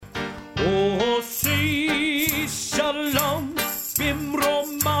Yossi Shalom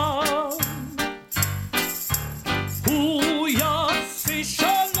Bimromah Hu Yossi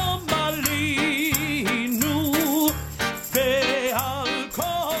Shalom Alinu Ve'al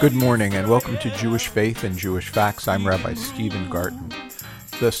Kol. Good morning and welcome to Jewish Faith and Jewish Facts. I'm Rabbi Stephen Garten.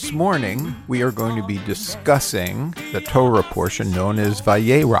 This morning we are going to be discussing the Torah portion known as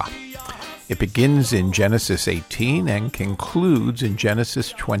Vayera. It begins in Genesis 18 and concludes in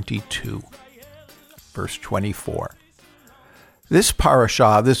Genesis 22, verse 24. This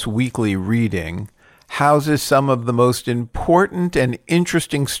parashah, this weekly reading, houses some of the most important and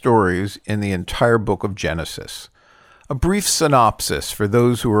interesting stories in the entire book of Genesis. A brief synopsis for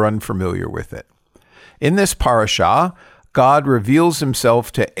those who are unfamiliar with it. In this parashah, God reveals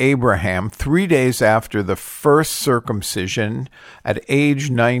himself to Abraham 3 days after the first circumcision at age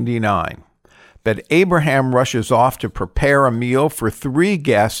 99. But Abraham rushes off to prepare a meal for 3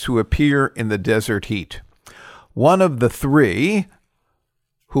 guests who appear in the desert heat. One of the 3,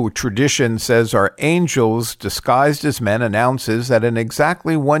 who tradition says are angels disguised as men, announces that in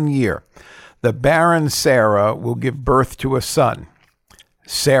exactly 1 year, the barren Sarah will give birth to a son.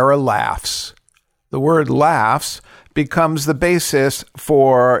 Sarah laughs. The word laughs becomes the basis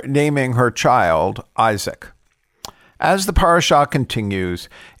for naming her child Isaac. As the parashah continues,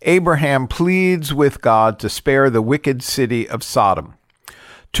 Abraham pleads with God to spare the wicked city of Sodom.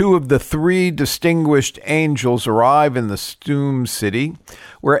 2 of the 3 distinguished angels arrive in the doomed city,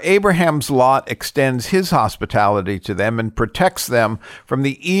 where Abraham's Lot extends his hospitality to them and protects them from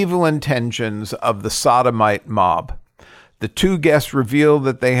the evil intentions of the Sodomite mob. The 2 guests reveal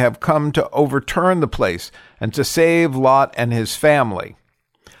that they have come to overturn the place and to save Lot and his family.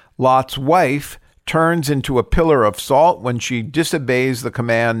 Lot's wife turns into a pillar of salt when she disobeys the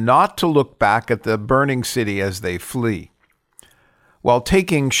command not to look back at the burning city as they flee. While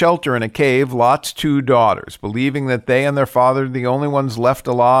taking shelter in a cave, Lot's 2 daughters, believing that they and their father are the only ones left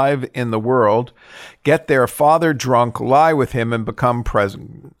alive in the world, get their father drunk, lie with him, and become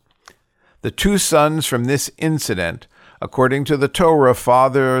pregnant. The 2 sons from this incident, according to the Torah,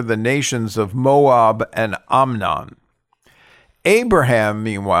 father the nations of Moab and Ammon. Abraham,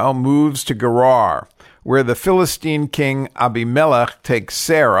 meanwhile, moves to Gerar, where the Philistine king Abimelech takes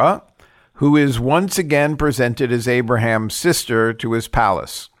Sarah, who is once again presented as Abraham's sister, to his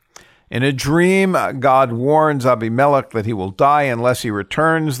palace. In a dream, God warns Abimelech that he will die unless he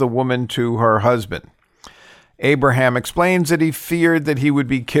returns the woman to her husband. Abraham explains that he feared that he would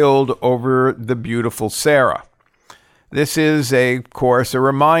be killed over the beautiful Sarah. This is, of course, a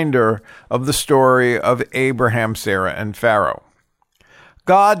reminder of the story of Abraham, Sarah, and Pharaoh.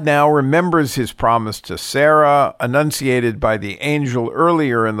 God now remembers his promise to Sarah, enunciated by the angel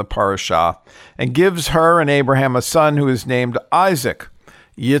earlier in the parashah, and gives her and Abraham a son who is named Isaac.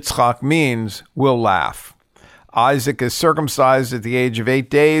 Yitzchak means will laugh. Isaac is circumcised at the age of 8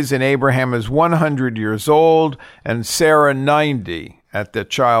 days, and Abraham is 100 years old, and Sarah 90 at the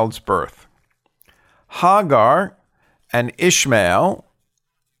child's birth. Hagar and Ishmael,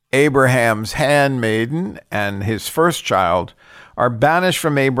 Abraham's handmaiden and his first child, are banished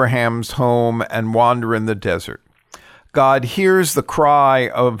from Abraham's home and wander in the desert. God hears the cry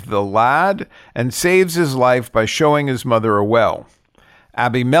of the lad and saves his life by showing his mother a well.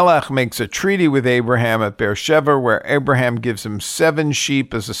 Abimelech makes a treaty with Abraham at Beersheba, where Abraham gives him 7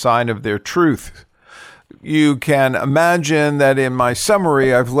 sheep as a sign of their truth. You can imagine that in my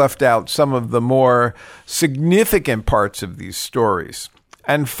summary, I've left out some of the more significant parts of these stories.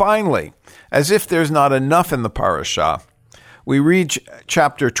 And finally, as if there's not enough in the parashah, we reach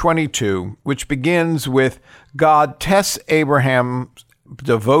chapter 22, which begins with God tests Abraham's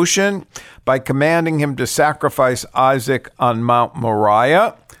devotion by commanding him to sacrifice Isaac on Mount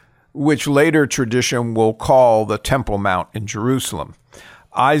Moriah, which later tradition will call the Temple Mount in Jerusalem.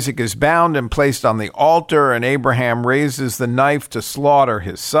 Isaac is bound and placed on the altar, and Abraham raises the knife to slaughter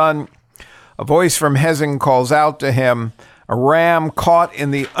his son. A voice from heaven calls out to him. A ram caught in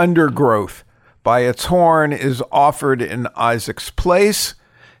the undergrowth by its horn is offered in Isaac's place.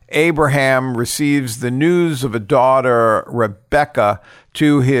 Abraham receives the news of a daughter, Rebekah,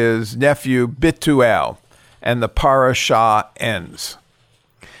 to his nephew Bethuel, and the parashah ends.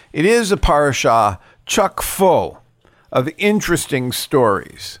 It is a parashah chock full of interesting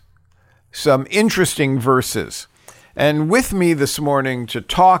stories, some interesting verses. And with me this morning to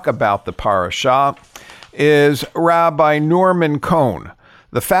talk about the parashah is Rabbi Norman Cohn,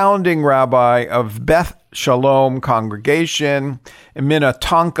 the founding rabbi of Beth Shalom Congregation in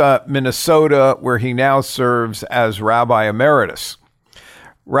Minnetonka, Minnesota, where he now serves as Rabbi Emeritus.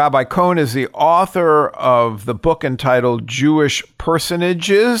 Rabbi Cohn is the author of the book entitled Jewish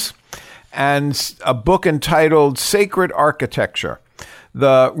Personages and a book entitled Sacred Architecture,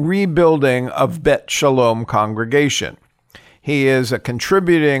 The Rebuilding of Bet Shalom Congregation. He is a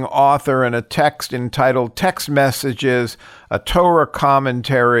contributing author in a text entitled Text Messages, a Torah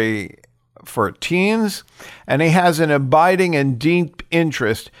Commentary for Teens, and he has an abiding and deep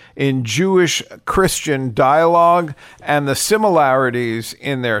interest in Jewish-Christian dialogue and the similarities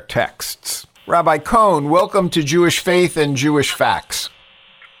in their texts. Rabbi Cohn, welcome to Jewish Faith and Jewish Facts.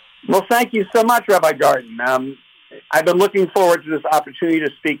 Well, thank you so much, Rabbi Garten. I've been looking forward to this opportunity to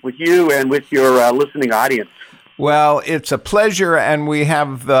speak with you and with your listening audience. Well, it's a pleasure, and we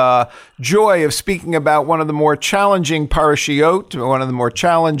have the joy of speaking about one of the more challenging parashiot, one of the more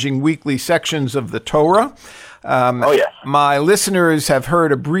challenging weekly sections of the Torah. Yes. My listeners have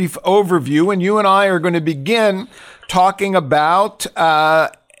heard a brief overview, and you and I are going to begin talking about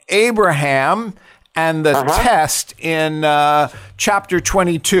Abraham and the test in chapter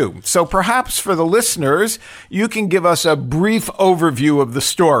 22. So perhaps for the listeners, you can give us a brief overview of the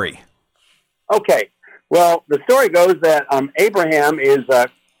story. Okay. Well, the story goes that Abraham is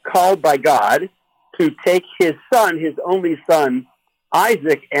called by God to take his son, his only son,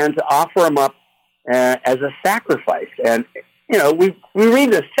 Isaac, and to offer him up as a sacrifice. And, you know, we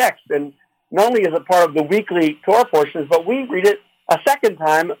read this text, and not only is it part of the weekly Torah portions, but we read it a second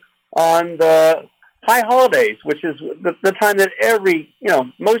time on the high holidays, which is the time that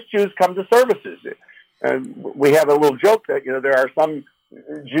most Jews come to services. We have a little joke that, there are some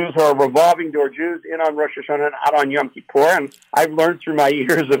Jews who are revolving door Jews in on Rosh Hashanah and out on Yom Kippur. And I've learned through my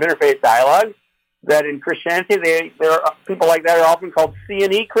years of interfaith dialogue that in Christianity, there are people like that are often called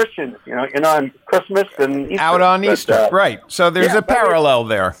C&E Christians, in on Christmas and Easter. Out on Easter, right. So there's a parallel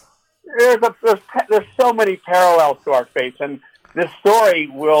there. There's so many parallels to our faith, and this story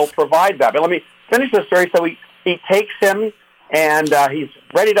will provide that. But let me finish the story. So he takes him, and he's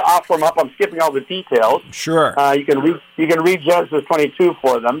ready to offer him up. I'm skipping all the details. Sure. You can read Genesis 22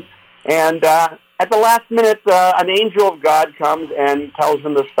 for them. And at the last minute, an angel of God comes and tells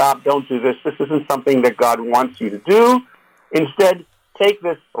him to stop. Don't do this. This isn't something that God wants you to do. Instead, take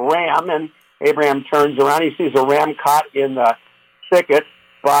this ram. And Abraham turns around. He sees a ram caught in the thicket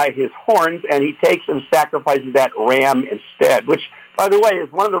by his horns, and he takes and sacrifices that ram instead, which, by the way,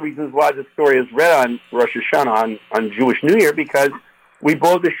 is one of the reasons why this story is read on Rosh Hashanah, on Jewish New Year, because we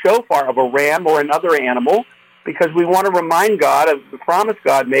blow the shofar of a ram or another animal because we want to remind God of the promise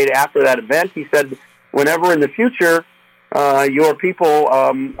God made after that event. He said, whenever in the future your people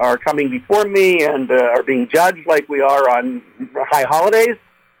are coming before me and are being judged like we are on high holidays,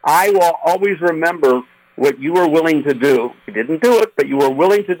 I will always remember what you were willing to do. You didn't do it, but you were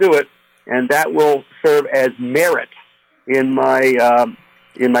willing to do it, and that will serve as merit in my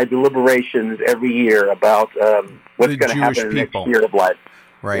deliberations every year about what's going to happen in the next year of life.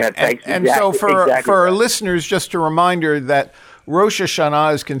 Right. Yeah, and so for our listeners, just a reminder that Rosh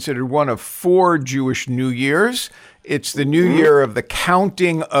Hashanah is considered one of 4 Jewish New Years. It's the new year of the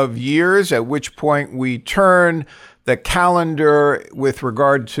counting of years, at which point we turn the calendar with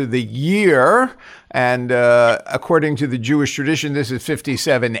regard to the year. And according to the Jewish tradition, this is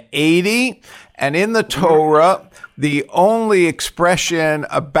 5780. And in the Torah, the only expression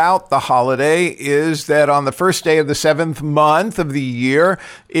about the holiday is that on the first day of the 7th month of the year,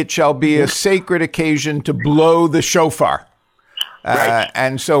 it shall be a sacred occasion to blow the shofar. Right.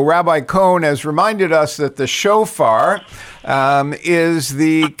 And so Rabbi Cohn has reminded us that the shofar is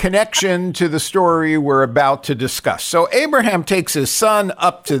the connection to the story we're about to discuss. So Abraham takes his son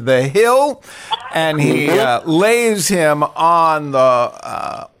up to the hill, and he lays him on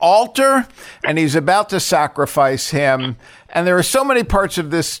the altar, and he's about to sacrifice him. And there are so many parts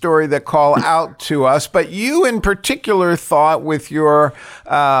of this story that call out to us, but you in particular thought, with your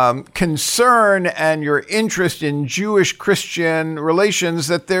concern and your interest in Jewish-Christian relations,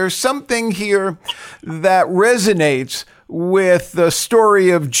 that there's something here that resonates with the story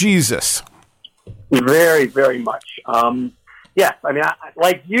of Jesus. Very, very much. Yes, I mean,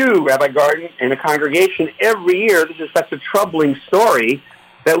 like you, Rabbi Garten, in a congregation, every year, this is such a troubling story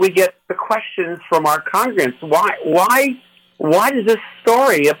that we get the questions from our congregants. Why does this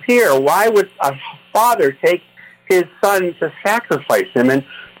story appear? Why would a father take his son to sacrifice him? And,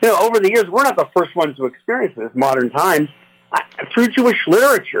 over the years, we're not the first ones to experience this, modern times. Through Jewish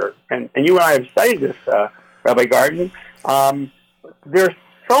literature, and you and I have studied this, Rabbi Garten, there's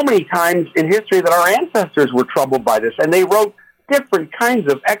so many times in history that our ancestors were troubled by this, and they wrote different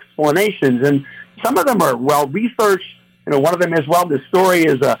kinds of explanations, and some of them are well-researched. One of them is, the story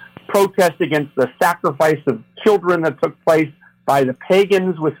is a protest against the sacrifice of children that took place by the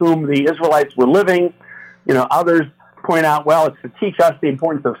pagans with whom the Israelites were living. Others point out, well, it's to teach us the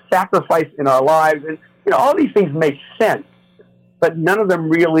importance of sacrifice in our lives. And, all these things make sense, but none of them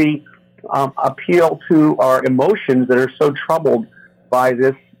really appeal to our emotions that are so troubled by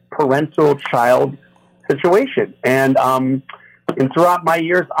this parental-child situation. And throughout my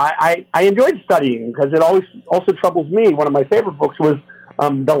years, I enjoyed studying because it always also troubles me. One of my favorite books was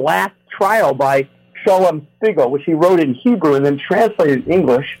The Last Trial by Sholem Spiegel, which he wrote in Hebrew and then translated in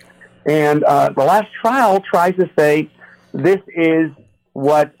English. And The Last Trial tries to say this is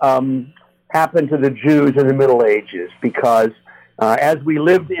what happened to the Jews in the Middle Ages, because as we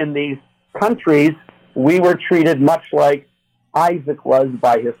lived in these countries, we were treated much like Isaac was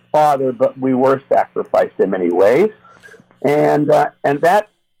by his father, but we were sacrificed in many ways. And that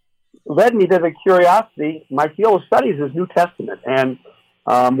led me to the curiosity. My field of studies is New Testament. And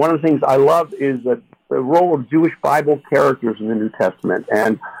one of the things I love is the role of Jewish Bible characters in the New Testament.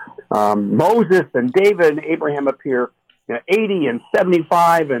 And Moses and David and Abraham appear 80 and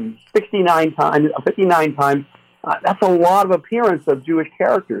 75 and 59 times. That's a lot of appearance of Jewish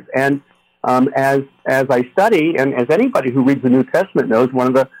characters. And as I study, and as anybody who reads the New Testament knows, one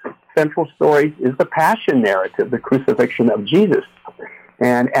of the central stories is the Passion narrative, the crucifixion of Jesus.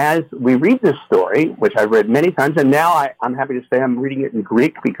 And as we read this story, which I've read many times, and now I'm happy to say I'm reading it in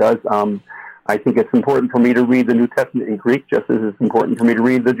Greek because I think it's important for me to read the New Testament in Greek, just as it's important for me to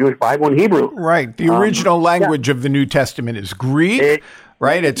read the Jewish Bible in Hebrew. Right. The original language of the New Testament is Greek.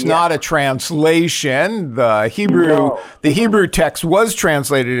 Right, it's not a translation. The Hebrew text was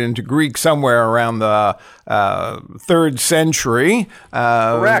translated into Greek somewhere around the 3rd century.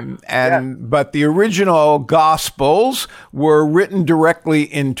 Correct. But the original Gospels were written directly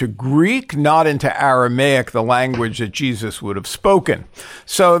into Greek, not into Aramaic, the language that Jesus would have spoken.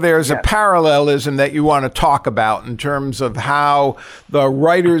 So there's a parallelism that you want to talk about in terms of how the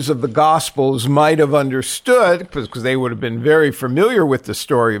writers of the Gospels might have understood, because they would have been very familiar with the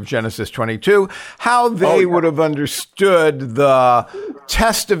story of Genesis 22, how they would have understood the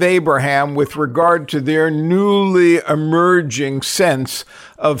test of Abraham with regard to their newly emerging sense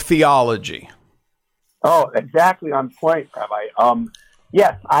of theology. Oh, exactly on point, Rabbi.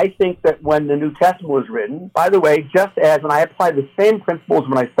 Yes, I think that when the New Testament was written, by the way, just as, and I apply the same principles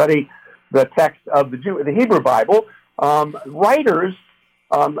when I study the text of the Hebrew Bible, writers,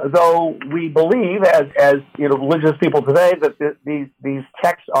 though we believe, as religious people today, that these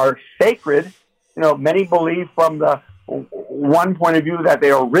texts are sacred, many believe from the one point of view that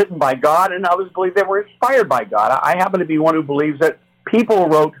they are written by God, and others believe they were inspired by God. I happen to be one who believes that people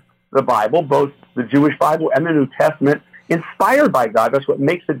wrote the Bible, both the Jewish Bible and the New Testament, inspired by God. That's what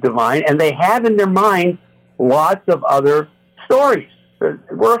makes it divine, and they have in their mind lots of other stories.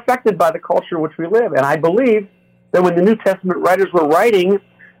 We're affected by the culture in which we live, and I believe that when the New Testament writers were writing,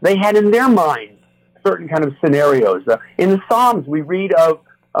 they had in their mind certain kind of scenarios. In the Psalms, we read of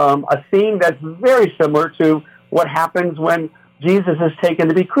a scene that's very similar to what happens when Jesus is taken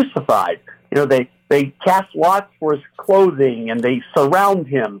to be crucified. They cast lots for his clothing, and they surround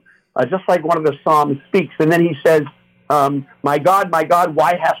him, just like one of the Psalms speaks. And then he says, my God,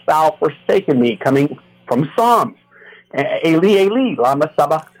 why hast thou forsaken me?" Coming from Psalms. Eli, Eli, lama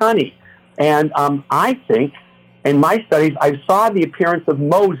sabachthani. And I think, in my studies, I saw the appearance of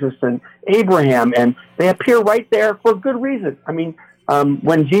Moses and Abraham, and they appear right there for good reason. I mean,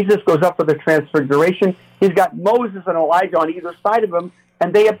 when Jesus goes up for the transfiguration, he's got Moses and Elijah on either side of him,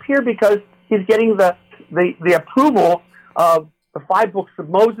 and they appear because he's getting the approval of the 5 books of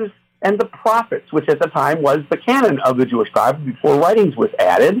Moses and the prophets, which at the time was the canon of the Jewish Bible before writings was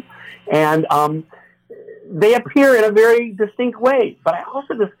added. And they appear in a very distinct way. But I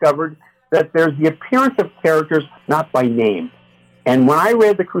also discovered that there's the appearance of characters not by name. And when I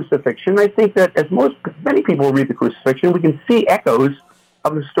read the crucifixion, I think that as many people read the crucifixion, we can see echoes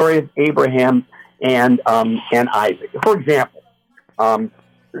of the story of Abraham and Isaac. For example,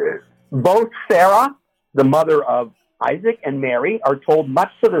 both Sarah, the mother of Isaac, and Mary are told, much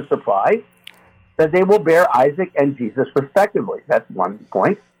to their surprise, that they will bear Isaac and Jesus respectively. That's one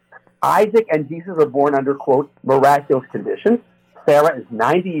point. Isaac and Jesus are born under, quote, miraculous conditions. Sarah is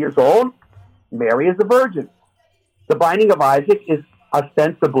 90 years old. Mary is a virgin. The binding of Isaac is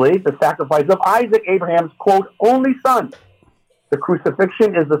ostensibly the sacrifice of Isaac, Abraham's, quote, only son. The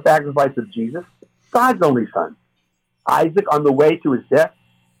crucifixion is the sacrifice of Jesus, God's only son. Isaac, on the way to his death,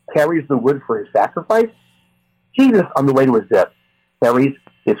 carries the wood for his sacrifice. Jesus, on the way to his death, carries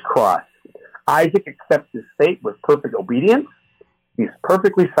his cross. Isaac accepts his fate with perfect obedience. He's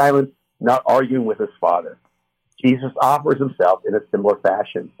perfectly silent, not arguing with his father. Jesus offers himself in a similar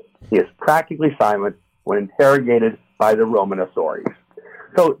fashion. He is practically silent when interrogated by the Roman authorities.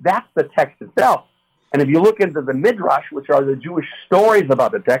 So that's the text itself. And if you look into the Midrash, which are the Jewish stories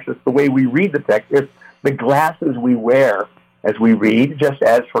about the text, it's the way we read the text, it's the glasses we wear as we read, just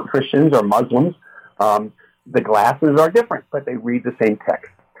as for Christians or Muslims, the glasses are different, but they read the same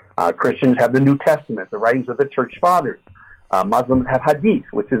text. Christians have the New Testament, the writings of the Church Fathers. Muslims have Hadith,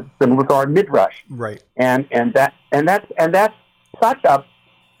 which is similar to our Midrash. Right. And that's such a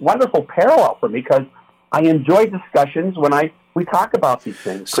wonderful parallel for me, because I enjoy discussions when we talk about these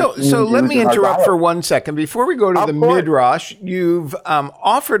things. So let me interrupt for 1 second. Before we go to the Midrash, you've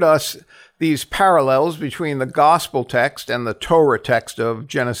offered us these parallels between the gospel text and the Torah text of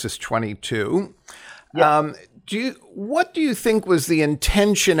Genesis 22. Yes. What do you think was the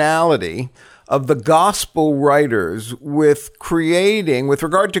intentionality of the gospel writers with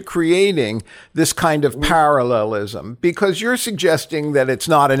regard to creating this kind of parallelism? Because you're suggesting that it's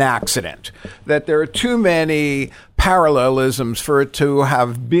not an accident, that there are too many parallelisms for it to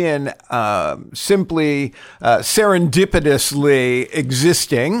have been simply serendipitously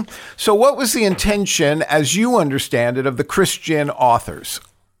existing. So what was the intention, as you understand it, of the Christian authors?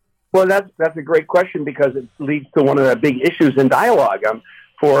 Well, that's a great question, because it leads to one of the big issues in dialogue.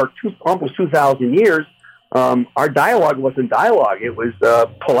 For almost 2,000 years, our dialogue wasn't dialogue. It was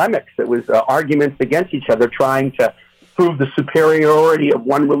polemics. It was arguments against each other, trying to prove the superiority of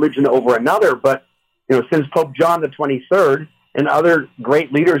one religion over another. But since Pope John the 23rd and other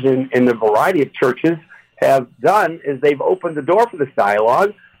great leaders in a variety of churches have done, is they've opened the door for this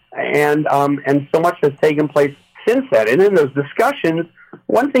dialogue, and so much has taken place since then. And in those discussions,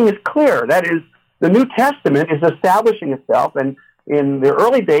 one thing is clear, that is, the New Testament is establishing itself, and in the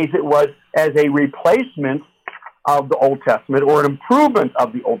early days it was as a replacement of the Old Testament, or an improvement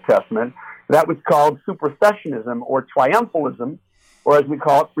of the Old Testament. That was called supersessionism or triumphalism, or as we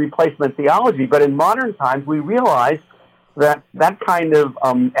call it, replacement theology. But in modern times, we realize that kind of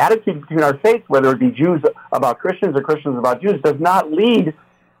attitude between our faiths, whether it be Jews about Christians or Christians about Jews, does not lead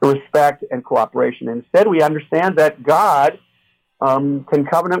to respect and cooperation. Instead, we understand that God can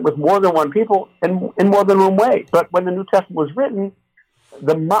covenant with more than one people in more than one way. But when the New Testament was written,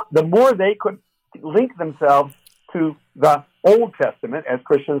 the more they could link themselves to the Old Testament, as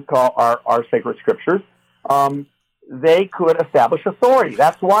Christians call our sacred scriptures, they could establish authority.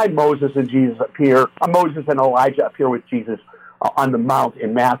 That's why Moses and Elijah appear with Jesus on the Mount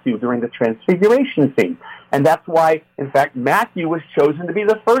in Matthew during the Transfiguration scene. And that's why, in fact, Matthew was chosen to be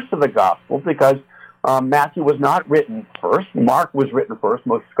the first of the Gospels, because Matthew was not written first. Mark was written first.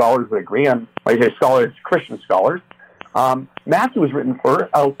 Most scholars would agree on, when I say scholars, Christian scholars. Matthew was written first,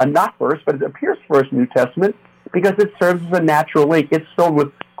 not first, but it appears first in the New Testament because it serves as a natural link. It's filled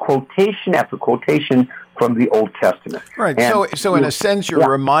with quotation after quotation from the Old Testament. Right. And so in a sense, you're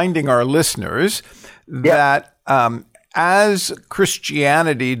reminding our listeners that as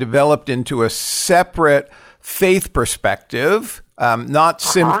Christianity developed into a separate faith perspective, not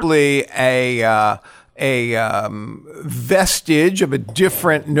simply a vestige of a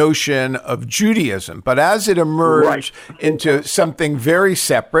different notion of Judaism, but as it emerged into something very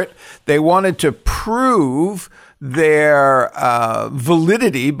separate, they wanted to prove their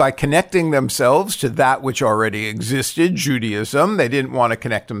validity by connecting themselves to that which already existed, Judaism. They didn't want to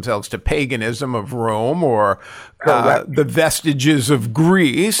connect themselves to paganism of Rome or the vestiges of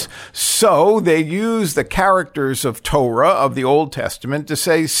Greece. So they used the characters of Torah, of the Old Testament, to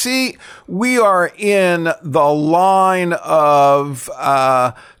say, see, we are in the line of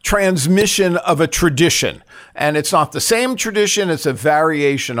transmission of a tradition. And it's not the same tradition, it's a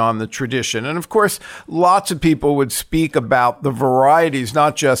variation on the tradition. And of course, lots of people would speak about the varieties,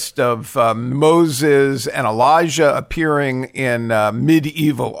 not just of Moses and Elijah appearing in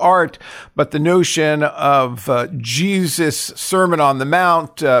medieval art, but the notion of Jesus' Sermon on the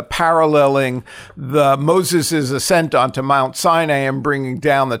Mount paralleling Moses' ascent onto Mount Sinai and bringing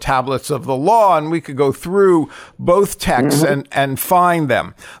down the tablets of the law. And we could go through both texts and find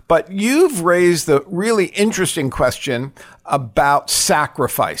them. But you've raised the really interesting question about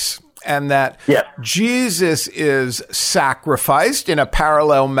sacrifice, and that Jesus is sacrificed in a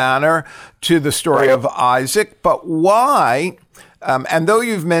parallel manner to the story of Isaac. But why? And though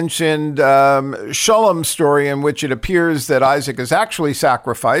you've mentioned Shulam's story in which it appears that Isaac is actually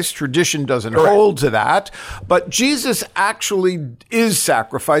sacrificed, tradition doesn't hold to that, but Jesus actually is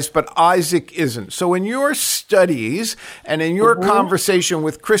sacrificed, but Isaac isn't. So in your studies and in your conversation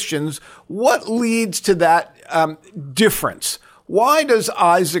with Christians, what leads to that difference? Why does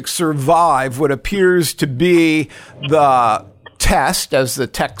Isaac survive what appears to be the test, as the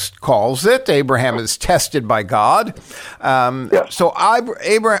text calls it? Abraham is tested by God. So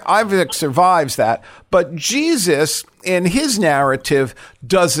Isaac survives that. But Jesus in his narrative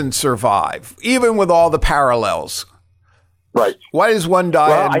doesn't survive, even with all the parallels. Right. Why does one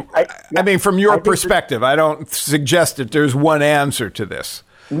die? Well, I mean, from your perspective, I don't suggest that there's one answer to this.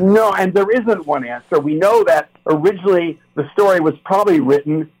 No, and there isn't one answer. We know that originally the story was probably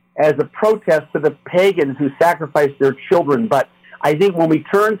written as a protest to the pagans who sacrificed their children. But I think when we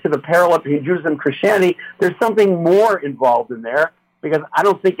turn to the parallel between Judaism and Christianity, there's something more involved in there, because I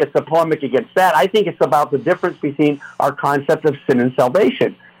don't think it's a polemic against that. I think it's about the difference between our concept of sin and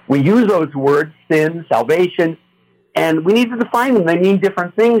salvation. We use those words, sin, salvation, and we need to define them. They mean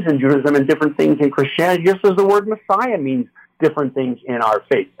different things in Judaism and different things in Christianity, just as the word Messiah means different things in our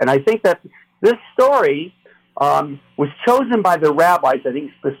faith. And I think that this story was chosen by the rabbis, I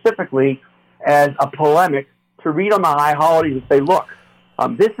think specifically, as a polemic to read on the high holidays and say, look,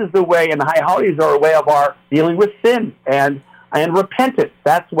 this is the way, and the high holidays are a way of our dealing with sin and repentance.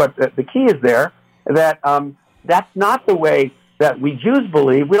 That's what the key is there, that that's not the way that we Jews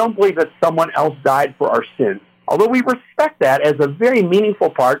believe. We don't believe that someone else died for our sins, although we respect that as a very meaningful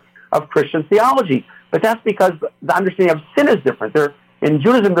part of Christian theology. But that's because the understanding of sin is different. In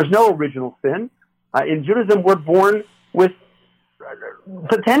Judaism, there's no original sin. In Judaism, we're born with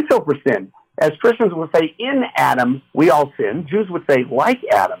potential for sin. As Christians would say, in Adam, we all sin. Jews would say, like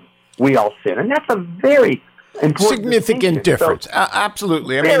Adam, we all sin. And that's a very important significant difference. So,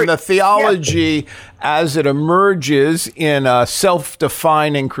 absolutely. I mean, the theology as it emerges in a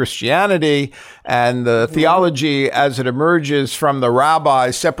self-defining Christianity, and the theology as it emerges from the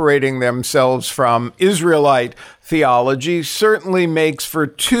rabbis separating themselves from Israelite theology, certainly makes for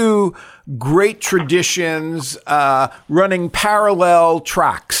two great traditions running parallel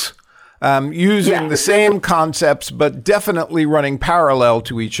tracks. Using the same concepts, but definitely running parallel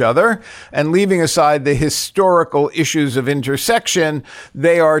to each other, and leaving aside the historical issues of intersection,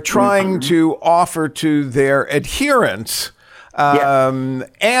 they are trying to offer to their adherents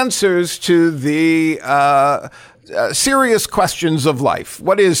answers to the serious questions of life.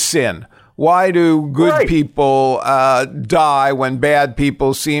 What is sin? Why do good people die when bad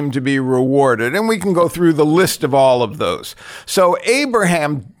people seem to be rewarded? And we can go through the list of all of those. So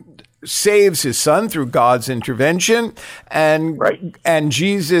Abraham saves his son through God's intervention, and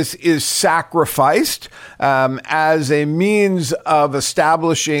Jesus is sacrificed as a means of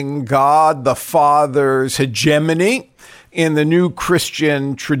establishing God the Father's hegemony in the new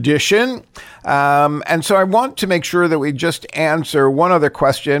Christian tradition. And so I want to make sure that we just answer one other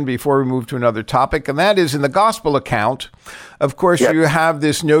question before we move to another topic, and that is, in the gospel account, of course, you have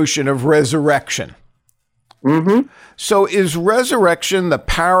this notion of resurrection. Mm-hmm. So is resurrection the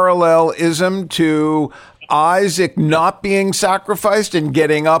parallelism to Isaac not being sacrificed and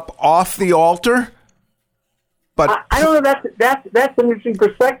getting up off the altar? But I don't know. That's an interesting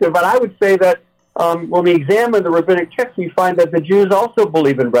perspective. But I would say that when we examine the rabbinic text, we find that the Jews also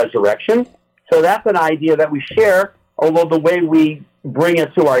believe in resurrection. So that's an idea that we share, although the way we bring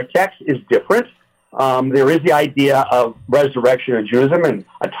it to our text is different. There is the idea of resurrection in Judaism and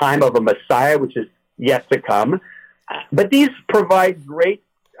a time of a Messiah, which is yet to come. But these provide great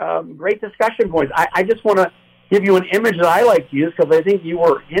discussion points. I just want to give you an image that I like to use, because I think you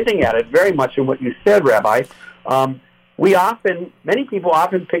were hinting at it very much in what you said, Rabbi. Many people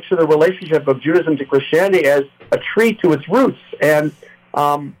often picture the relationship of Judaism to Christianity as a tree to its roots. And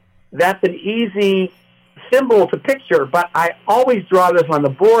that's an easy symbol to picture, but I always draw this on the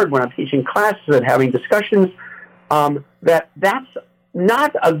board when I'm teaching classes and having discussions, that's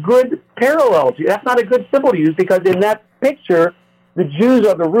not a good parallel. That's not a good symbol to use, because in that picture, the Jews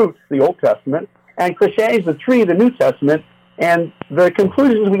are the roots, the Old Testament, and Christianity is the tree, the New Testament, and the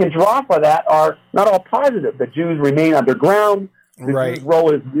conclusions we can draw for that are not all positive. The Jews remain underground. The Jews'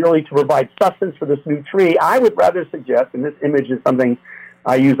 role is really to provide sustenance for this new tree. I would rather suggest, and this image is something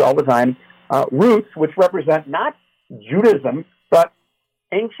I use all the time, roots, which represent not Judaism, but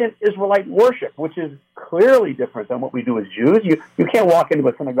ancient Israelite worship, which is clearly different than what we do as Jews. You can't walk into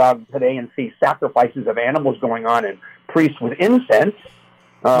a synagogue today and see sacrifices of animals going on and priests with incense.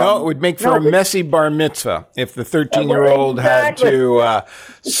 No, it would make for a messy bar mitzvah if the 13-year-old had to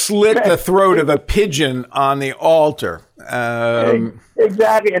slit the throat of a pigeon on the altar.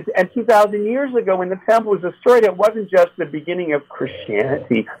 Exactly. And 2,000 years ago, when the temple was destroyed, it wasn't just the beginning of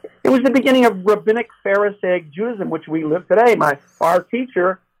Christianity. It was the beginning of rabbinic Pharisaic Judaism, which we live today. Our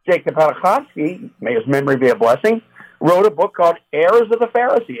teacher, Jacob Halachowski, may his memory be a blessing, wrote a book called Heirs of the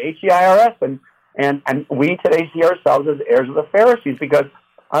Pharisee, Heirs, and we today see ourselves as heirs of the Pharisees, because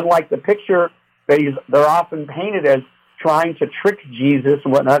unlike the picture they're often painted as trying to trick Jesus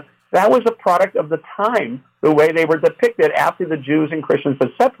and whatnot, that was a product of the time, the way they were depicted after the Jews and Christians had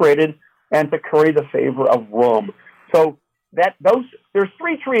separated and to curry the favor of Rome. So there's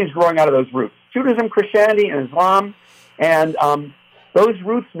three trees growing out of those roots: Judaism, Christianity, and Islam. And those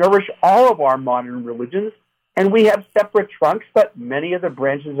roots nourish all of our modern religions. And we have separate trunks, but many of the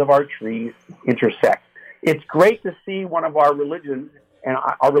branches of our trees intersect. It's great to see one of our religions and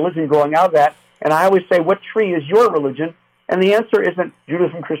our religion growing out of that. And I always say, what tree is your religion? And the answer isn't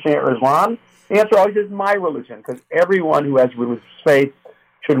Judaism, Christianity, or Islam. The answer always is my religion, because everyone who has religious faith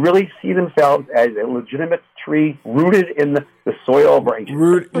should really see themselves as a legitimate tree rooted in the soil of our ancient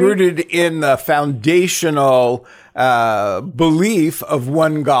rooted in the foundational belief of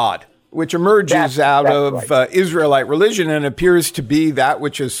one God, which emerges out of Israelite religion and appears to be that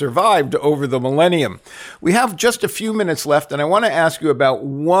which has survived over the millennium. We have just a few minutes left, and I want to ask you about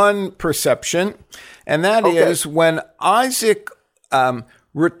one perception, and that is when Isaac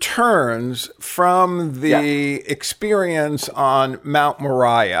returns from the experience on Mount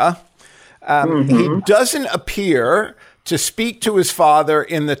Moriah, he doesn't appear to speak to his father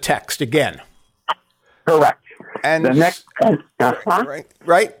in the text again. Correct. And the next,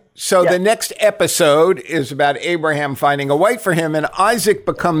 right. So the next episode is about Abraham finding a wife for him, and Isaac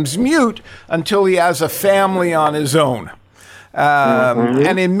becomes mute until he has a family on his own.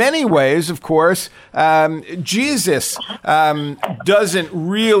 And in many ways, of course, Jesus doesn't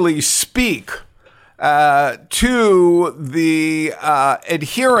really speak to the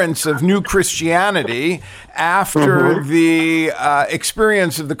adherents of New Christianity after the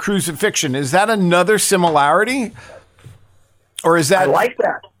experience of the crucifixion. Is that another similarity? Or is that... I like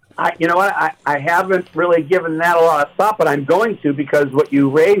that. You know what? I haven't really given that a lot of thought, but I'm going to, because what you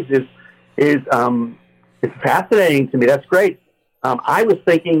raised is fascinating to me. That's great. I was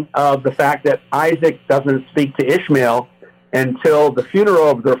thinking of the fact that Isaac doesn't speak to Ishmael until the funeral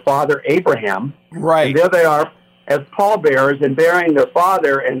of their father Abraham. Right. And there they are as pallbearers and burying their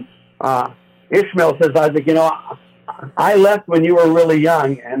father. And Ishmael says, Isaac, you know, I left when you were really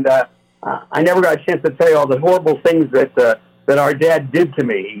young, and I never got a chance to tell you all the horrible things that our dad did to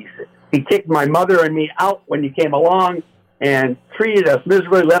me. He kicked my mother and me out when you came along and treated us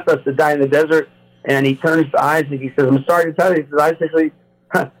miserably, left us to die in the desert. And he turns to Isaac. He says, I'm sorry to tell you. He says, Isaac,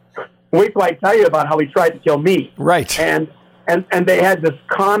 wait till I tell you about how he tried to kill me. Right. And they had this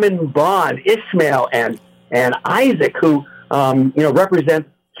common bond, Ishmael and Isaac, who represents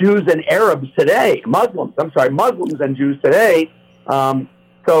Jews and Arabs today, Muslims and Jews today.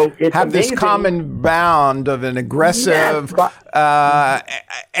 So it's have amazing. This common bound of an aggressive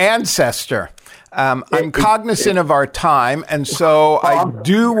ancestor. I'm cognizant of our time, and so I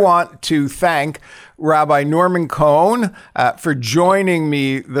do want to thank Rabbi Norman Cohn for joining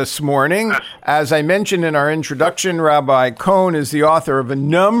me this morning. As I mentioned in our introduction, Rabbi Cohn is the author of a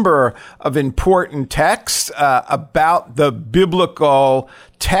number of important texts about the biblical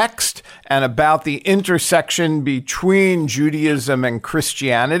text and about the intersection between Judaism and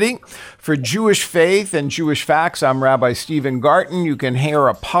Christianity. For Jewish Faith and Jewish Facts, I'm Rabbi Stephen Garten. You can hear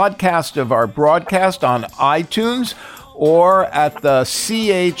a podcast of our broadcast on iTunes or at the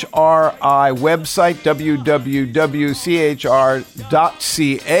CHRI website, www.chr.ca.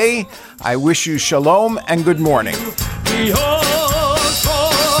 I wish you shalom and good morning. Behold,